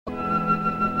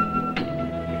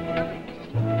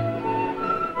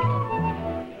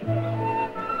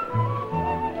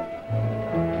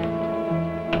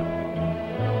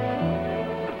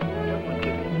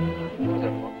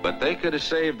they could have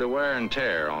saved the wear and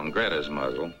tear on Greta's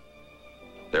muzzle,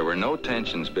 there were no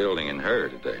tensions building in her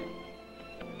today.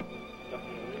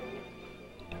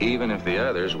 Even if the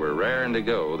others were raring to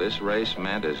go, this race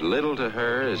meant as little to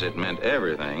her as it meant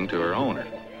everything to her owner.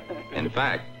 In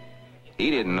fact,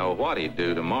 he didn't know what he'd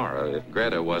do tomorrow if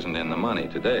Greta wasn't in the money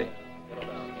today.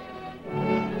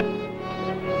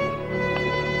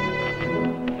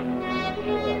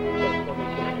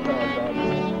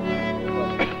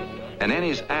 And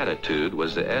Annie's attitude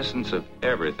was the essence of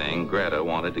everything Greta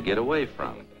wanted to get away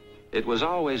from. It was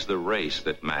always the race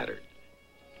that mattered.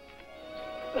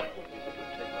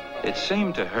 It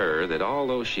seemed to her that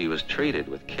although she was treated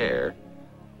with care,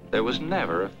 there was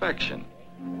never affection.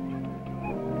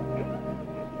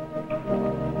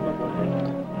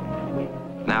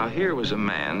 Now here was a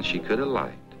man she could have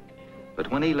liked, but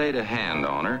when he laid a hand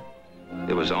on her,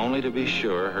 it was only to be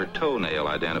sure her toenail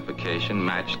identification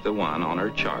matched the one on her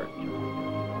chart.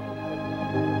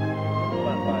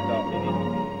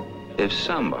 If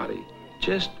somebody,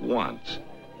 just once,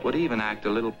 would even act a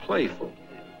little playful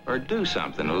or do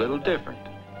something a little different.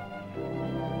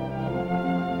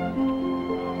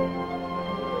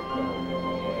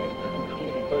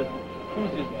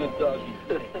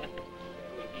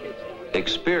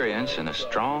 Experience and a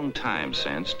strong time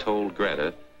sense told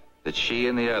Greta that she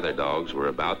and the other dogs were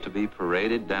about to be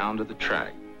paraded down to the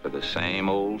track for the same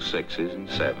old 6s and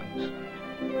 7s.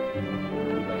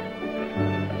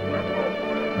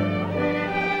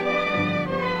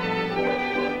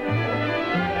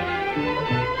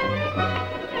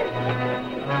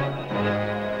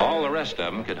 All the rest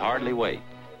of them could hardly wait.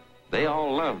 They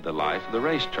all loved the life of the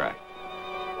racetrack.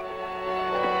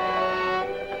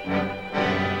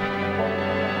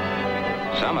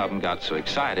 Some of them got so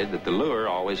excited that the lure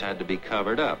always had to be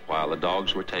covered up while the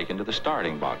dogs were taken to the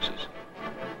starting boxes.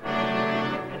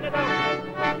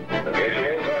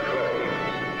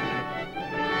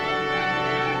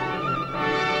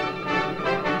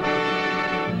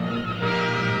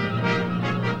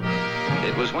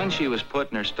 It was when she was put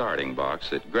in her starting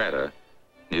box that Greta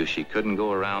knew she couldn't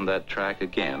go around that track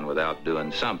again without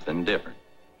doing something different.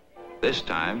 This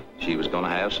time, she was going to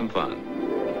have some fun.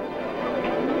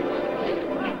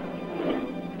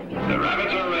 The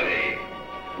rabbits are ready.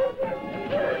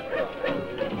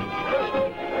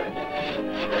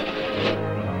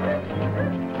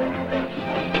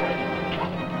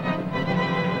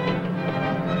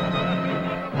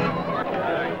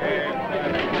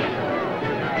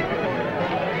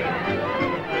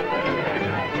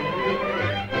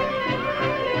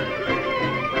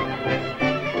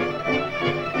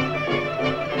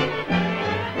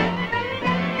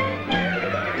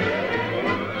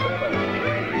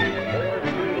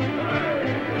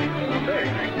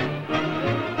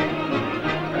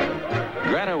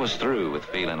 Was through with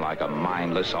feeling like a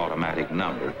mindless automatic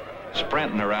number,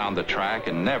 sprinting around the track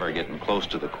and never getting close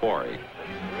to the quarry.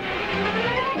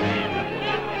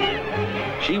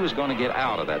 She was going to get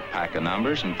out of that pack of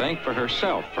numbers and think for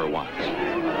herself for once.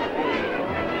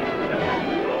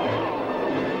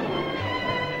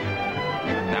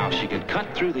 Now, if she could cut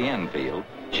through the infield,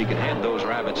 she could head those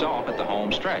rabbits off at the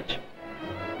home stretch.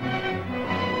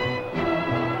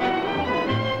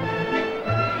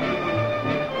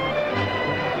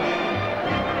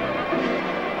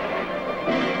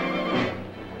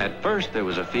 At first, there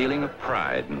was a feeling of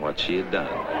pride in what she had done.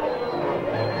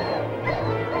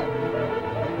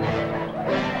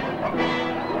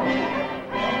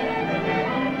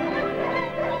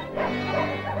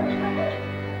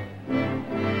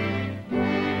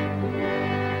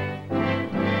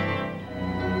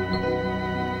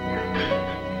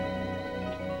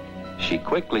 She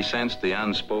quickly sensed the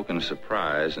unspoken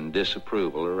surprise and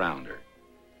disapproval around her.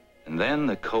 And then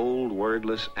the cold,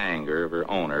 wordless anger of her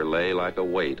owner lay like a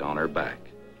weight on her back.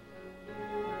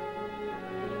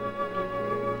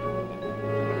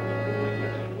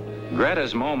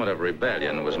 Greta's moment of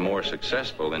rebellion was more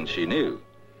successful than she knew,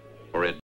 for it